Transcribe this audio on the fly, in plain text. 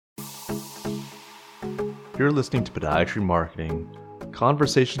You're listening to Podiatry Marketing,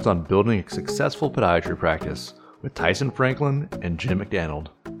 conversations on building a successful podiatry practice with Tyson Franklin and Jim McDaniel.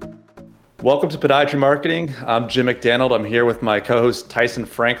 Welcome to Podiatry Marketing. I'm Jim McDaniel. I'm here with my co-host Tyson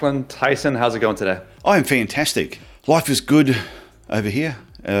Franklin. Tyson, how's it going today? I'm fantastic. Life is good over here.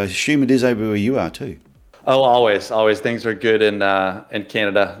 Assume it is over where you are too. Oh, always. Things are good in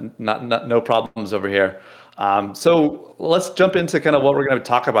Canada. No problems over here. So let's jump into kind of what we're going to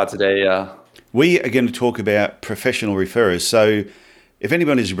talk about today. We are going to talk about professional referrers. So if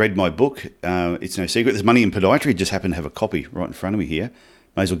anyone has read my book, it's no secret. There's Money in Podiatry. Just happen to have a copy right in front of me here.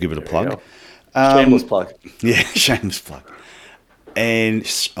 May as well give it a plug. Shameless plug. Yeah, shameless plug. And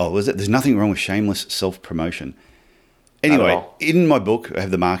there's nothing wrong with shameless self-promotion. Anyway, in my book, I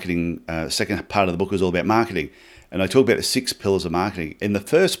have the marketing, second part of the book is all about marketing. And I talk about the 6 pillars of marketing. And the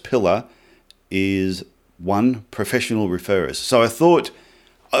first pillar is 1, professional referrers. So I thought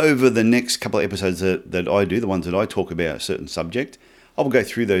over the next couple of episodes that I do, the ones that I talk about a certain subject, I will go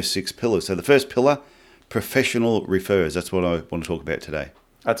through those 6 pillars. So the first pillar, professional referrers. That's what I want to talk about today.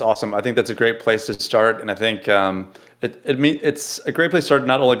 That's awesome. I think that's a great place to start. And I think it's a great place to start,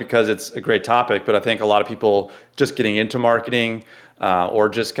 not only because it's a great topic, but I think a lot of people just getting into marketing or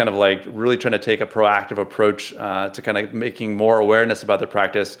just kind of like really trying to take a proactive approach to kind of making more awareness about their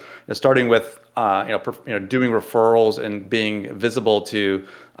practice, starting with doing referrals and being visible to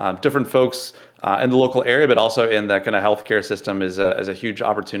different folks in the local area, but also in the kind of healthcare system is a huge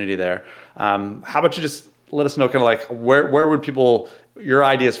opportunity there. How about you just let us know kind of like where would people, your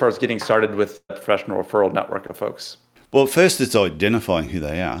idea as far as getting started with a professional referral network of folks? Well, first it's identifying who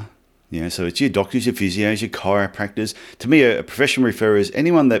they are. So it's your doctors, your physios, your chiropractors. To me, a professional referrer is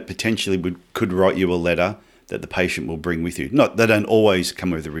anyone that potentially could write you a letter that the patient will bring with you. They don't always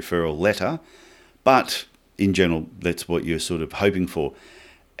come with a referral letter, but in general, that's what you're sort of hoping for.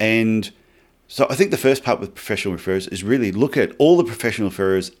 And so I think the first part with professional referrers is really look at all the professional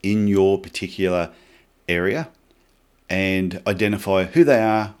referrers in your particular area and identify who they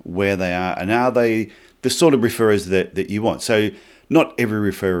are, where they are, and are they the sort of referrers that you want. So not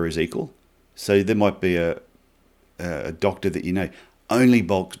every referrer is equal. So there might be a doctor that only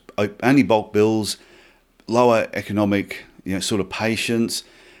bulk bills, lower economic sort of patients.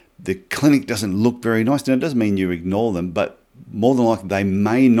 The clinic doesn't look very nice. Now, it doesn't mean you ignore them, but more than likely they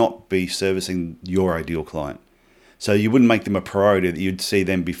may not be servicing your ideal client. So you wouldn't make them a priority that you'd see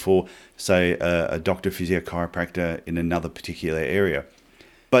them before, say, a doctor, physio, chiropractor in another particular area.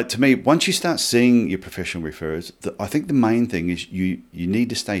 But to me, once you start seeing your professional referrers, I think the main thing is you need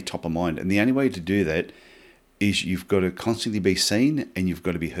to stay top of mind. And the only way to do that is you've got to constantly be seen and you've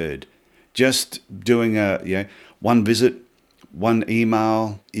got to be heard. Just doing one visit, one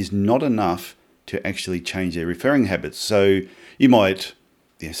email is not enough to actually change their referring habits. So you might,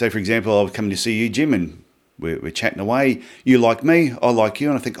 say for example, I'll come to see you, Jim, and we're chatting away. You like me, I like you,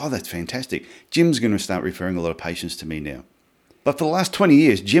 and I think, that's fantastic. Jim's going to start referring a lot of patients to me now. But for the last 20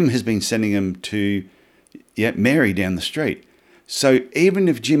 years, Jim has been sending them to Mary down the street. So even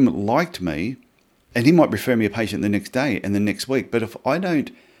if Jim liked me, and he might refer me a patient the next day and the next week, but if I don't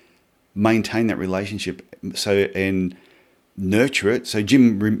maintain that relationship and nurture it, so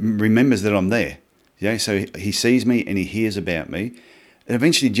Jim remembers that I'm there. So he sees me and he hears about me. And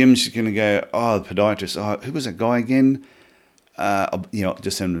eventually Jim's just going to go, the podiatrist, who was that guy again? I'll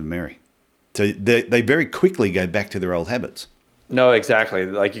just send him to Mary. So they very quickly go back to their old habits. No, exactly.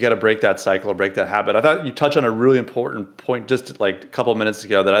 Like you got to break that cycle or break that habit. I thought you touched on a really important point just like a couple of minutes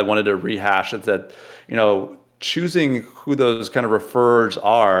ago that I wanted to rehash. Is that, choosing who those kind of referrers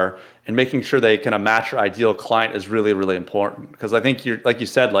are and making sure they kind of match your ideal client is really, really important. Because I think like you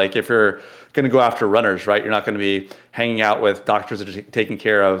said, like if you're going to go after runners, right, you're not going to be hanging out with doctors that are taking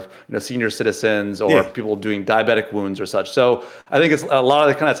care of, senior citizens or people doing diabetic wounds or such. So I think it's a lot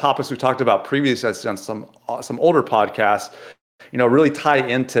of the kind of topics we talked about previously on some older podcasts, really tie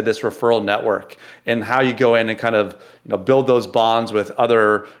into this referral network and how you go in and kind of, build those bonds with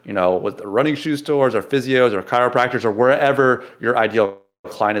other, with the running shoe stores or physios or chiropractors or wherever your ideal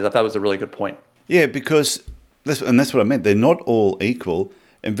client is. I thought that was a really good point. Yeah, because that's what I meant. They're not all equal.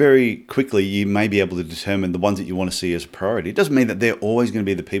 And very quickly, you may be able to determine the ones that you want to see as a priority. It doesn't mean that they're always going to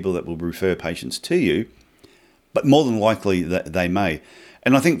be the people that will refer patients to you, but more than likely that they may.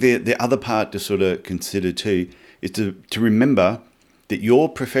 And I think the other part to sort of consider too is to remember that your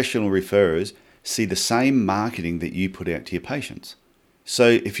professional referrers see the same marketing that you put out to your patients. So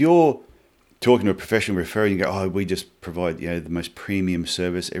if you're talking to a professional referrer and you go, we just provide the most premium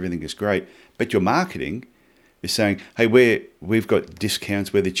service, everything is great, but your marketing is saying, hey, we've got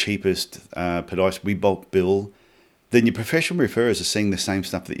discounts, we're the cheapest podiatrist, we bulk bill, then your professional referrers are seeing the same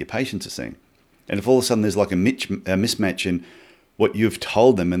stuff that your patients are seeing. And if all of a sudden there's like a mismatch in what you've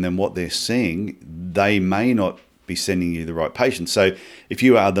told them and then what they're seeing, they may not be sending you the right patient. So if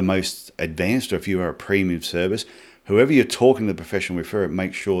you are the most advanced or if you are a premium service, whoever you're talking to the professional referrer,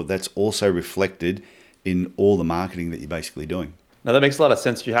 make sure that's also reflected in all the marketing that you're basically doing. Now that makes a lot of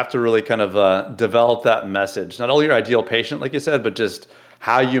sense. You have to really kind of develop that message, not only your ideal patient, like you said, but just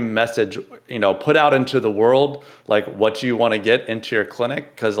how you message, put out into the world, like what you want to get into your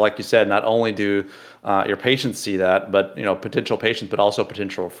clinic. Because like you said, not only do your patients see that, but, potential patients, but also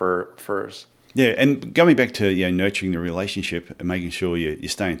potential referrers. Yeah, and going back to nurturing the relationship and making sure you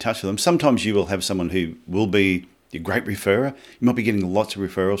stay in touch with them. Sometimes you will have someone who will be a great referrer. You might be getting lots of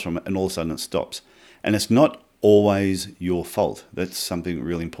referrals from it, and all of a sudden it stops. And it's not always your fault. That's something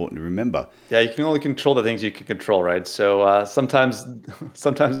really important to remember. Yeah, you can only control the things you can control, right? So sometimes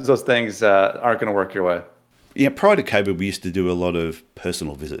those things aren't going to work your way. Yeah, prior to COVID, we used to do a lot of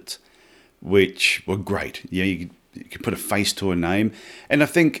personal visits, which were great. You can put a face to a name. And I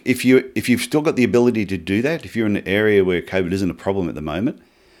think if you've still got the ability to do that, if you're in an area where COVID isn't a problem at the moment,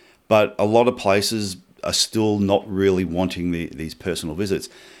 but a lot of places are still not really wanting these personal visits,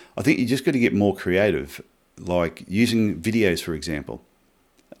 I think you just got to get more creative, like using videos, for example.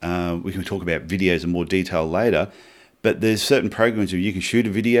 We can talk about videos in more detail later, but there's certain programs where you can shoot a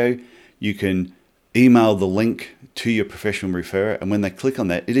video, you can email the link to your professional referrer, and when they click on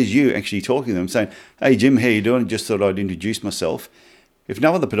that, it is you actually talking to them saying, "Hey Jim, how you doing? Just thought I'd introduce myself." If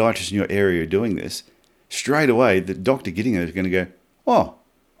no other podiatrists in your area are doing this, straight away the doctor getting it is going to go, "Oh,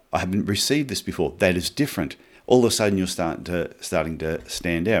 I haven't received this before. That is different." All of a sudden you're starting to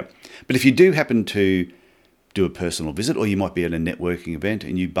stand out. But if you do happen to do a personal visit, or you might be at a networking event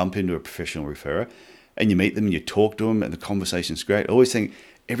and you bump into a professional referrer and you meet them and you talk to them and the conversation's great, I always think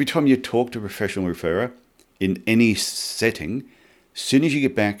every time you talk to a professional referrer in any setting, as soon as you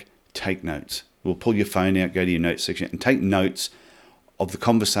get back, take notes. We'll pull your phone out, go to your notes section and take notes of the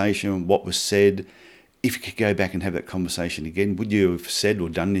conversation, what was said. If you could go back and have that conversation again, would you have said or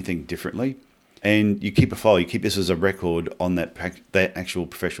done anything differently? And you keep a file, you keep this as a record on that actual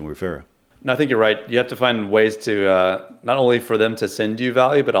professional referrer. No, I think you're right. You have to find ways to not only for them to send you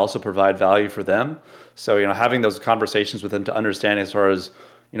value, but also provide value for them. So, having those conversations with them to understand as far as,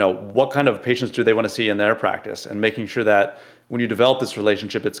 what kind of patients do they want to see in their practice, and making sure that when you develop this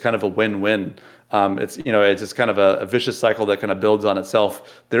relationship, it's kind of a win-win. It's just kind of a vicious cycle that kind of builds on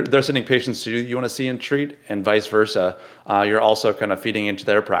itself. They're sending patients to you want to see and treat, and vice versa. You're also kind of feeding into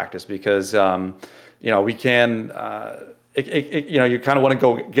their practice because, we can, you kind of want to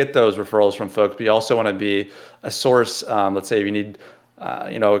go get those referrals from folks, but you also want to be a source. Let's say if you need,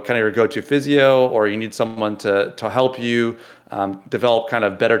 kind of your go-to physio, or you need someone to help you develop kind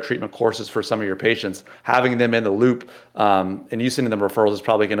of better treatment courses for some of your patients. Having them in the loop and you sending them referrals is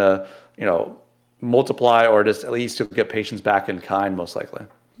probably going to, multiply, or just at least you'll get patients back in kind, most likely.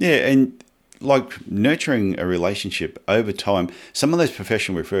 Yeah, and like nurturing a relationship over time, some of those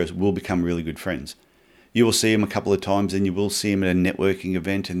professional referrers will become really good friends. You will see them a couple of times, and you will see them at a networking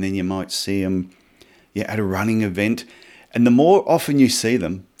event, and then you might see them at a running event. And the more often you see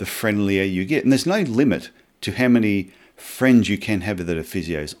them, the friendlier you get. And there's no limit to how many friends you can have that are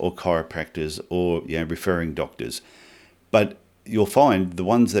physios or chiropractors or referring doctors. But you'll find the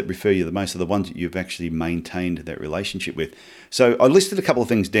ones that refer you the most are the ones that you've actually maintained that relationship with. So I listed a couple of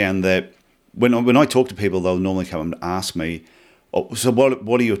things down that when I talk to people, they'll normally come and ask me, so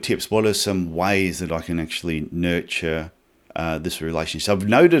what are your tips? What are some ways that I can actually nurture this relationship? So I've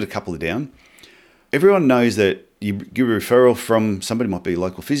noted a couple of down. Everyone knows that you give a referral from somebody, might be a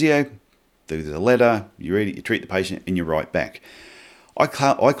local physio, there's a letter, you read it, you treat the patient, and you write back. I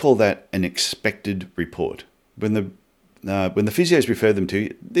call that an expected report. When the physios refer them to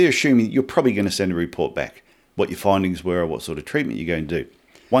you, they're assuming you're probably going to send a report back, what your findings were or what sort of treatment you're going to do.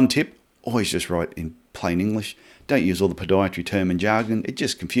 One tip, always just write in plain English. Don't use all the podiatry term and jargon. It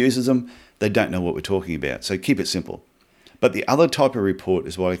just confuses them. They don't know what we're talking about. So keep it simple. But the other type of report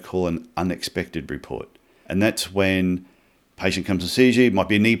is what I call an unexpected report. And that's when a patient comes and sees you, it might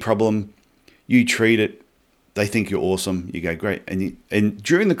be a knee problem, you treat it, they think you're awesome, you go, great. And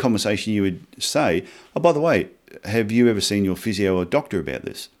during the conversation you would say, oh, by the way, have you ever seen your physio or doctor about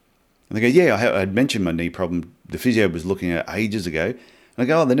this? And they go, yeah, I had mentioned my knee problem. The physio was looking at it ages ago. And I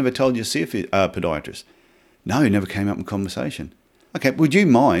go, oh, they never told you to see a podiatrist. No, it never came up in conversation. Okay, would you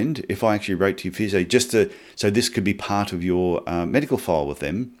mind if I actually wrote to your physio so this could be part of your medical file with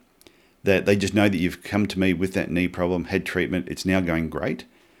them, that they just know that you've come to me with that knee problem, had treatment, it's now going great?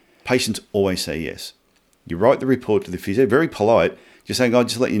 Patients always say yes. You write the report to the physio, very polite, just saying,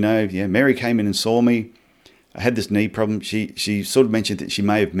 just let you know, Mary came in and saw me. I had this knee problem. She sort of mentioned that she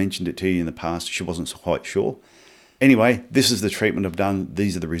may have mentioned it to you in the past. She wasn't quite sure. Anyway, this is the treatment I've done.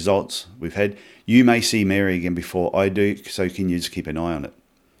 These are the results we've had. You may see Mary again before I do, so can you just keep an eye on it?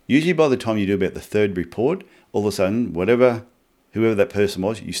 Usually by the time you do about the third report, all of a sudden, whoever that person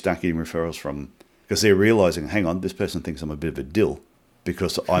was, you start getting referrals from them. Because they're realizing, hang on, this person thinks I'm a bit of a dill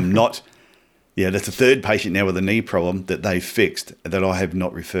because I'm not. Yeah, that's a third patient now with a knee problem that they fixed that I have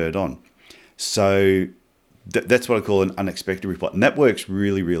not referred on. So that's what I call an unexpected report. And that works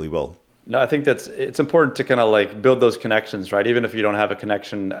really, really well. No, I think it's important to kind of like build those connections, right? Even if you don't have a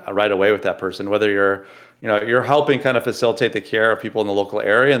connection right away with that person, whether you're helping kind of facilitate the care of people in the local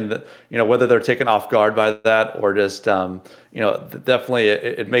area, and whether they're taken off guard by that or just definitely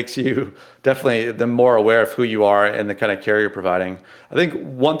it makes you definitely them more aware of who you are and the kind of care you're providing. I think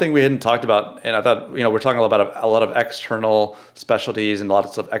one thing we hadn't talked about, and I thought we're talking about a lot of external specialties and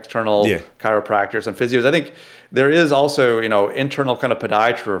lots of external chiropractors and physios. I think there is also, internal kind of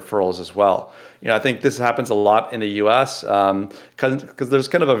podiatry referrals as well. I think this happens a lot in the U.S. Because there's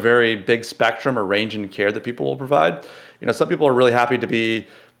kind of a very big spectrum or range in care that people will provide. Some people are really happy to be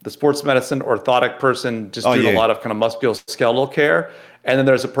the sports medicine orthotic person, just doing a lot of kind of musculoskeletal care, and then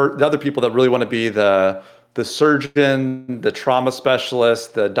there's the other people that really want to be the surgeon, the trauma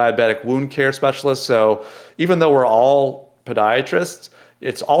specialist, the diabetic wound care specialist. So even though we're all podiatrists,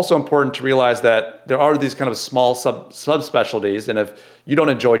 it's also important to realize that there are these kind of small subspecialties, and if you don't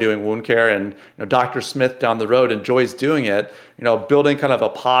enjoy doing wound care, and Dr. Smith down the road enjoys doing it, building kind of a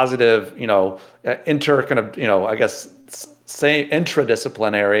positive, say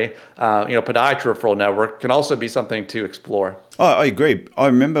intradisciplinary, podiatry referral network can also be something to explore. Oh, I agree. I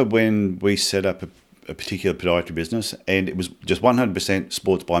remember when we set up a particular podiatry business, and it was just 100%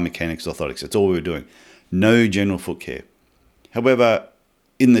 sports biomechanics orthotics. That's all we were doing. No general foot care. However,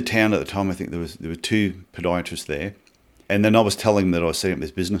 in the town at the time, I think there were 2 podiatrists there. And then I was telling them that I was setting up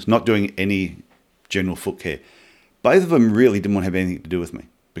this business, not doing any general foot care. Both of them really didn't want to have anything to do with me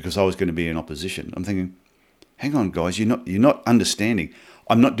because I was going to be in opposition. I'm thinking, hang on, guys, you're not understanding.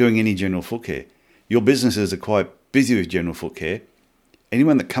 I'm not doing any general foot care. Your businesses are quite busy with general foot care.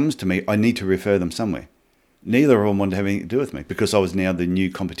 Anyone that comes to me, I need to refer them somewhere. Neither of them wanted to have anything to do with me because I was now the new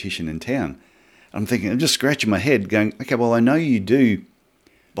competition in town. I'm thinking, I'm just scratching my head going, okay, well, I know you do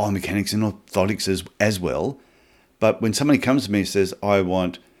biomechanics and orthotics as well, but when somebody comes to me and says, I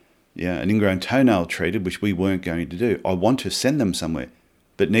want an ingrown toenail treated, which we weren't going to do, I want to send them somewhere,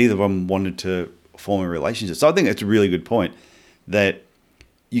 but neither of them wanted to form a relationship. So I think that's a really good point, that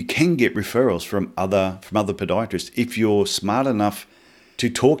you can get referrals from other podiatrists if you're smart enough to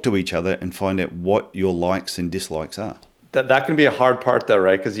talk to each other and find out what your likes and dislikes are. That can be a hard part though,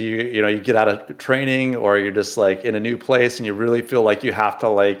 right? Because you get out of training, or you're just like in a new place and you really feel like you have to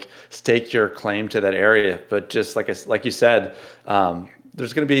like stake your claim to that area. But just like you said,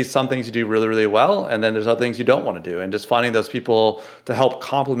 there's going to be some things you do really, really well, and then there's other things you don't want to do. And just finding those people to help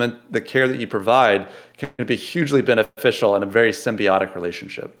complement the care that you provide can be hugely beneficial and a very symbiotic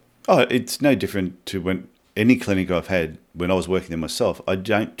relationship. Oh, it's no different to when any clinic I've had when I was working there myself. I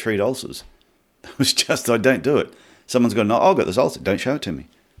don't treat ulcers. It was just, I don't do it. Someone's going, no, I've got this ulcer. Don't show it to me.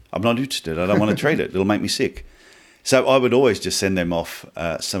 I'm not interested. I don't want to treat it. It'll make me sick. So I would always just send them off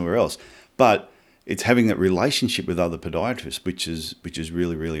somewhere else. But it's having that relationship with other podiatrists, which is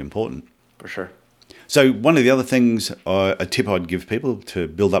really, really important. For sure. So one of the other things, a tip I'd give people to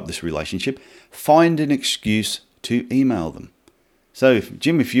build up this relationship, find an excuse to email them. So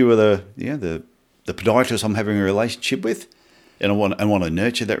Jim, if you were the podiatrist I'm having a relationship with, and I want to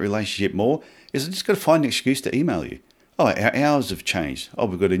nurture that relationship more, is I just got to find an excuse to email you. Oh, our hours have changed. Oh,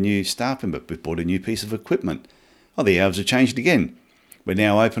 we've got a new staff member. We've bought a new piece of equipment. Oh, the hours have changed again. We're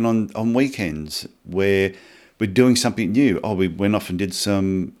now open on weekends where we're doing something new. Oh, we went off and did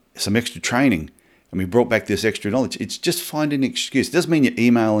some extra training and we brought back this extra knowledge. It's just find an excuse. It doesn't mean you're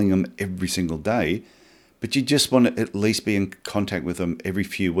emailing them every single day, but you just want to at least be in contact with them every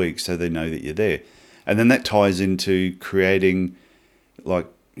few weeks so they know that you're there. And then that ties into creating, like,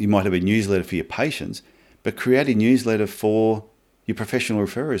 you might have a newsletter for your patients, but create a newsletter for your professional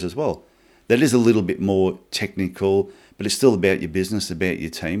referrers as well. That is a little bit more technical, but it's still about your business, about your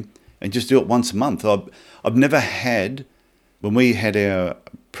team, and just do it once a month. I've never had, when we had our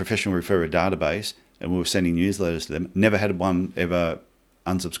professional referrer database and we were sending newsletters to them, never had one ever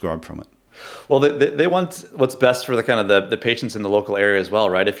unsubscribe from it. Well, they want what's best for the kind of the patients in the local area as well,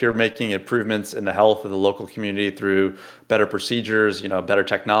 right? If you're making improvements in the health of the local community through better procedures, better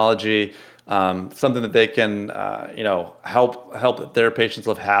technology, something that they can, help their patients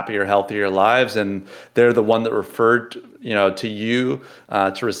live happier, healthier lives, and they're the one that referred, to you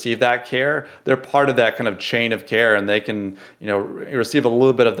to receive that care. They're part of that kind of chain of care, and they can, receive a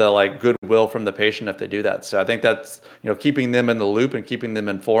little bit of the like goodwill from the patient if they do that. So I think that's, keeping them in the loop and keeping them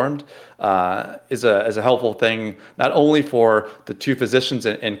informed is a helpful thing, not only for the two physicians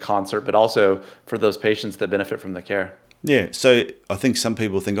in concert, but also for those patients that benefit from the care. Yeah, so I think some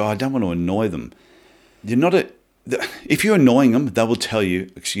people think, I don't want to annoy them. If you're annoying them, they will tell you,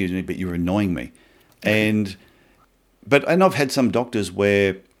 excuse me, but you're annoying me. And I've had some doctors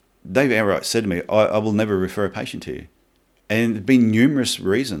where they've outright said to me, I will never refer a patient to you. And there's been numerous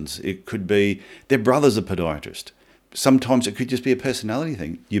reasons. It could be their brother's a podiatrist. Sometimes it could just be a personality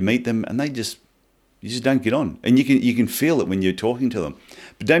thing. You meet them and you just don't get on. And you can feel it when you're talking to them.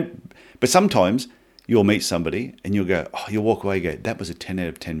 But sometimes you'll meet somebody and you'll walk away and go, that was a 10 out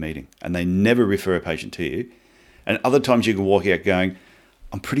of 10 meeting. And they never refer a patient to you. And other times you can walk out going,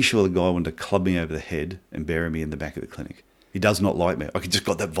 I'm pretty sure the guy wanted to club me over the head and bury me in the back of the clinic. He does not like me. I just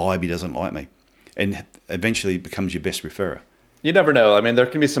got that vibe he doesn't like me. And eventually becomes your best referrer. You never know. I mean, there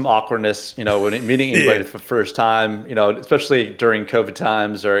can be some awkwardness, when meeting anybody for the first time, especially during COVID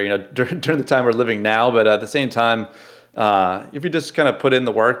times or, during the time we're living now. But at the same time, if you just kind of put in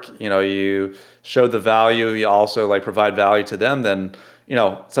the work, you show the value, you also like provide value to them, then,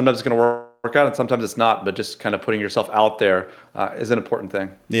 sometimes it's going to work out and sometimes it's not, but just kind of putting yourself out there is an important thing.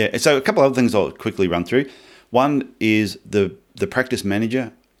 Yeah. So a couple of other things I'll quickly run through. One is the practice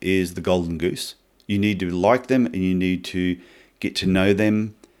manager is the golden goose. You need to like them and you need to get to know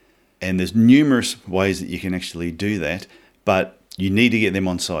them. And there's numerous ways that you can actually do that, but you need to get them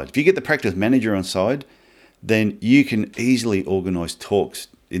on side. If you get the practice manager on side, then you can easily organise talks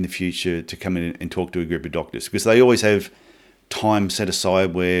in the future to come in and talk to a group of doctors, because they always have time set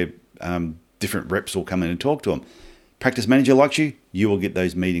aside where different reps will come in and talk to them. Practice manager likes you, you will get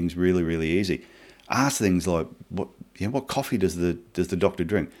those meetings really, really easy. Ask things like, what coffee does the doctor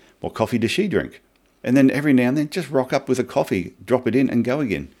drink? What coffee does she drink? And then every now and then, just rock up with a coffee, drop it in and go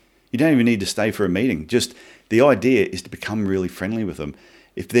again. You don't even need to stay for a meeting. Just the idea is to become really friendly with them.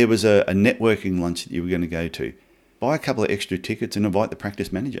 If there was a networking lunch that you were going to go to, buy a couple of extra tickets and invite the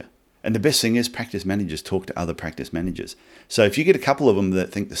practice manager. And the best thing is practice managers talk to other practice managers. So if you get a couple of them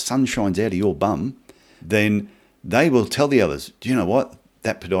that think the sun shines out of your bum, then they will tell the others, do you know what?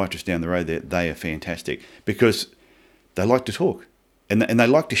 That podiatrist down the road, they are fantastic, because they like to talk and they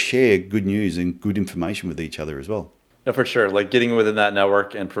like to share good news and good information with each other as well. No, for sure. Like getting within that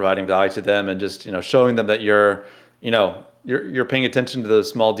network and providing value to them and just, showing them that you're paying attention to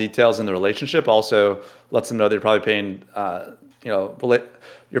those small details in the relationship also lets them know they're probably paying,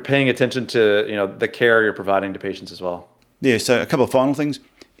 you're paying attention to, the care you're providing to patients as well. Yeah. So a couple of final things.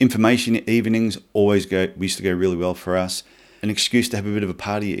 Information evenings we used to go really well for us. An excuse to have a bit of a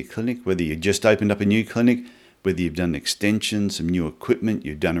party at your clinic, whether you just opened up a new clinic, whether you've done an extension, some new equipment,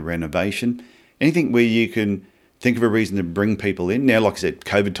 you've done a renovation, anything where you can think of a reason to bring people in. Now, like I said,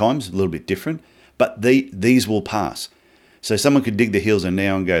 COVID times, a little bit different, but these will pass. So someone could dig their heels in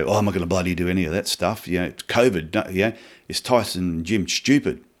now and go, I'm not going to bloody do any of that stuff. It's COVID. Is Tyson and Jim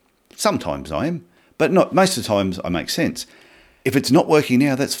stupid? Sometimes I am, but not most of the times I make sense. If it's not working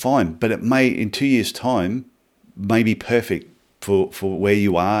now, that's fine, but it may, in 2 years' time, may be perfect for where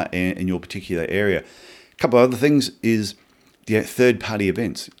you are in your particular area. A couple of other things is third-party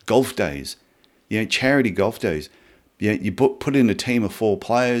events, golf days, charity golf days. You put in a team of 4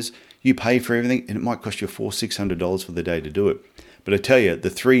 players, you pay for everything, and it might cost you $400-600 for the day to do it. But I tell you,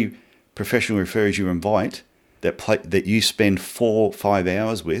 the 3 professional referrers you invite that you spend 4-5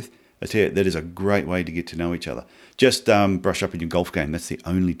 hours with, I tell you, that is a great way to get to know each other. Just brush up in your golf game. That's the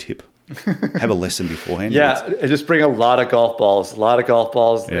only tip. Have a lesson beforehand. Yeah, just bring a lot of golf balls,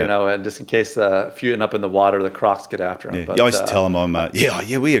 and just in case a few end up in the water, the crocs get after them. Yeah. But, I used to tell them,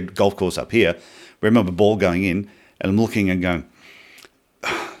 we had a golf course up here. I remember a ball going in, and I'm looking and going,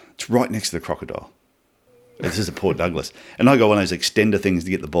 it's right next to the crocodile. This is a Port Douglas. And I got one of those extender things to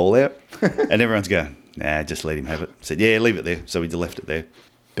get the ball out, and everyone's going, nah, just let him have it. I said, yeah, leave it there. So we just left it there.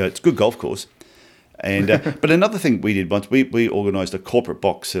 But it's a good golf course. And but another thing we did once, we organised a corporate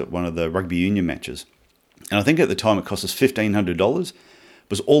box at one of the rugby union matches. And I think at the time it cost us $1,500. It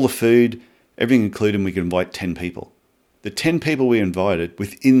was all the food, everything included, and we could invite 10 people. The 10 people we invited,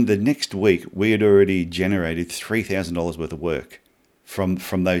 within the next week, we had already generated $3,000 worth of work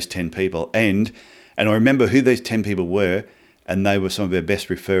from those 10 people. And I remember who those 10 people were, and they were some of our best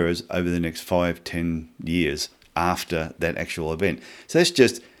referrers over the next 5-10 years after that actual event. So that's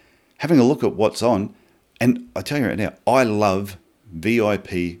just having a look at what's on. And I tell you right now, I love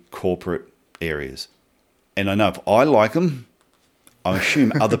VIP corporate areas. And I know if I like them, I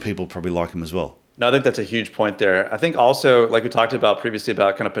assume other people probably like them as well. No, I think that's a huge point there. I think also, like we talked about previously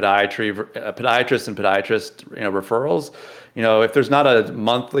about kind of podiatrists and podiatrist, referrals, if there's not a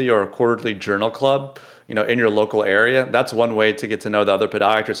monthly or a quarterly journal club, in your local area, that's one way to get to know the other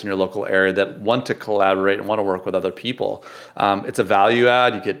podiatrists in your local area that want to collaborate and want to work with other people. It's a value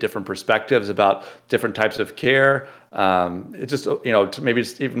add. You get different perspectives about different types of care. It's just, maybe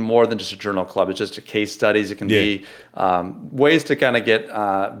it's even more than just a journal club. It's just a case studies. It can be ways to kind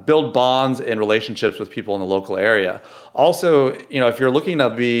of build bonds and relationships with people in the local area. Also, if you're looking to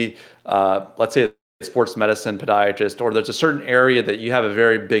be, let's say, sports medicine podiatrist, or there's a certain area that you have a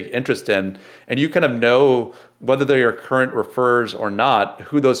very big interest in, and you kind of know whether they're your current referrers or not,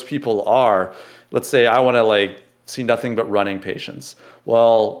 who those people are. Let's say I want to see nothing but running patients.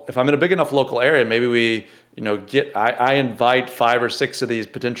 Well, if I'm in a big enough local area, maybe we, I invite 5 or 6 of these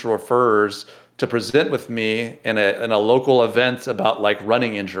potential referrers to present with me in a local event about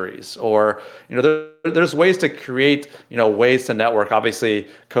running injuries, or there's ways to create ways to network. Obviously,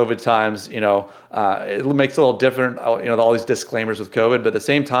 COVID times, it makes it a little different. All these disclaimers with COVID, but at the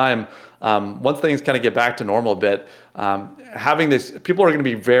same time, once things kind of get back to normal a bit, having this, people are going to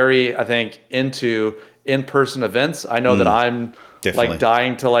be very, I think, into in-person events. I know that I'm definitely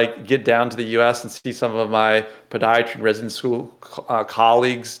dying to get down to the U.S. and see some of my podiatry resident school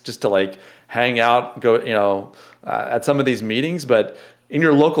colleagues, just to hang out, go, at some of these meetings. But in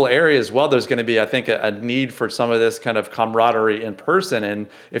your local area as well, there's going to be, I think, a need for some of this kind of camaraderie in person. And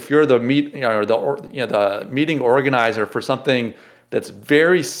if you're the the meeting organizer for something that's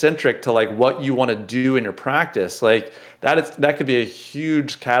very centric to what you want to do in your practice, that could be a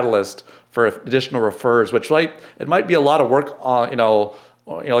huge catalyst for additional referrers, which it might be a lot of work on,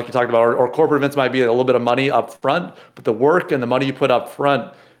 like you talked about, or corporate events might be a little bit of money up front, but the work and the money you put up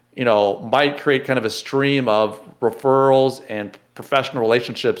front, might create kind of a stream of referrals and professional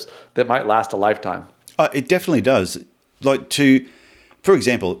relationships that might last a lifetime. It definitely does. For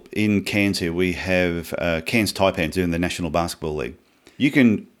example, in Cairns here, we have Cairns Taipans in the National Basketball League. You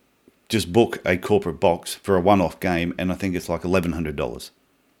can just book a corporate box for a one-off game, and I think it's $1,100.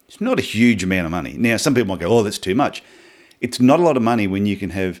 It's not a huge amount of money. Now, some people might go, oh, that's too much. It's not a lot of money when you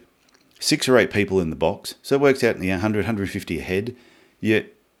can have 6 or 8 people in the box. So it works out in the 100, 150 a head.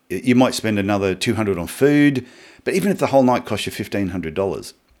 You might spend another $200 on food, but even if the whole night costs you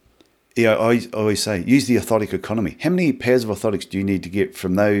 $1,500, I always say, use the orthotic economy. How many pairs of orthotics do you need to get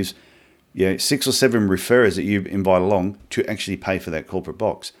from those 6 or 7 referrers that you invite along to actually pay for that corporate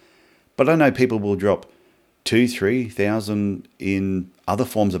box? But I know people will drop $2,000-3,000 in other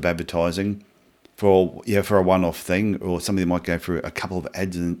forms of advertising for a one-off thing, or somebody might go for a couple of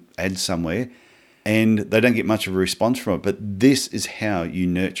ads somewhere, and they don't get much of a response from it. But this is how you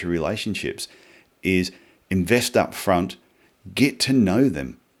nurture relationships, is invest up front, get to know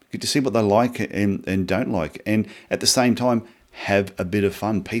them, get to see what they like and don't like. And at the same time, have a bit of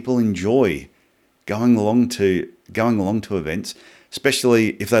fun. People enjoy going along to events, especially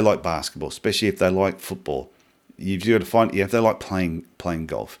if they like basketball, especially if they like football. You've got to find, if they like playing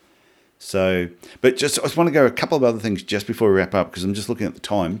golf. So, but I just want to go a couple of other things just before we wrap up, because I'm just looking at the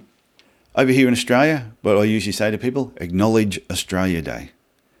time. Over here in Australia, what I usually say to people, acknowledge Australia Day.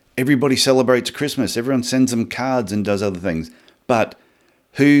 Everybody celebrates Christmas. Everyone sends them cards and does other things. But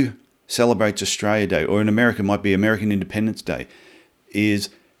who celebrates Australia Day? Or in America, it might be American Independence Day. Is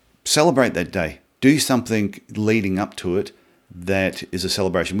celebrate that day. Do something leading up to it that is a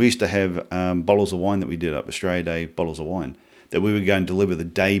celebration. We used to have bottles of wine that we did up, Australia Day bottles of wine, that we would go and deliver the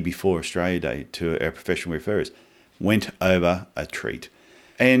day before Australia Day to our professional referrers. Went over a treat.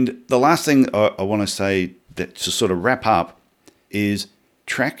 And the last thing I want to say, that to sort of wrap up, is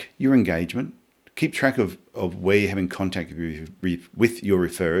track your engagement. Keep track of where you're having contact with your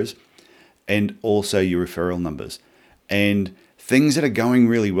referrers, and also your referral numbers. And things that are going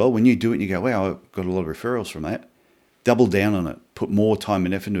really well, when you do it and you go, wow, I've got a lot of referrals from that, double down on it. Put more time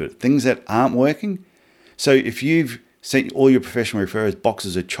and effort into it. Things that aren't working. So if you've sent all your professional referrers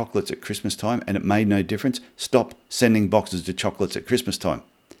boxes of chocolates at Christmas time and it made no difference, stop sending boxes of chocolates at Christmas time.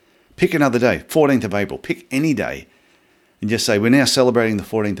 Pick another day, 14th of April. Pick any day and just say, we're now celebrating the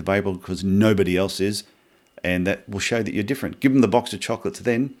 14th of April because nobody else is, and that will show that you're different. Give them the box of chocolates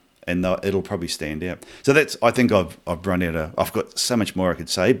then, and it'll probably stand out. So I think I've run out I've got so much more I could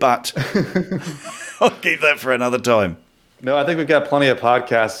say, but I'll keep that for another time. No, I think we've got plenty of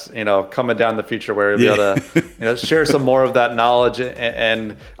podcasts, coming down the future where we'll be able to, share some more of that knowledge.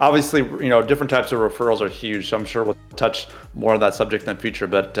 And obviously, different types of referrals are huge. So I'm sure we'll touch more on that subject in the future.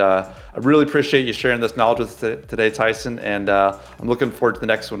 But I really appreciate you sharing this knowledge with us today, Tyson. And I'm looking forward to the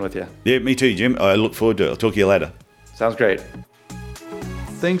next one with you. Yeah, me too, Jim. I look forward to it. I'll talk to you later. Sounds great.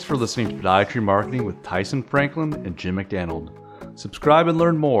 Thanks for listening to Podiatry Marketing with Tyson Franklin and Jim McDaniel. Subscribe and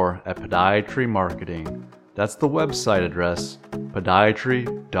learn more at Podiatry Marketing. That's the website address,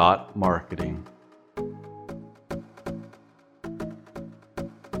 podiatry.marketing.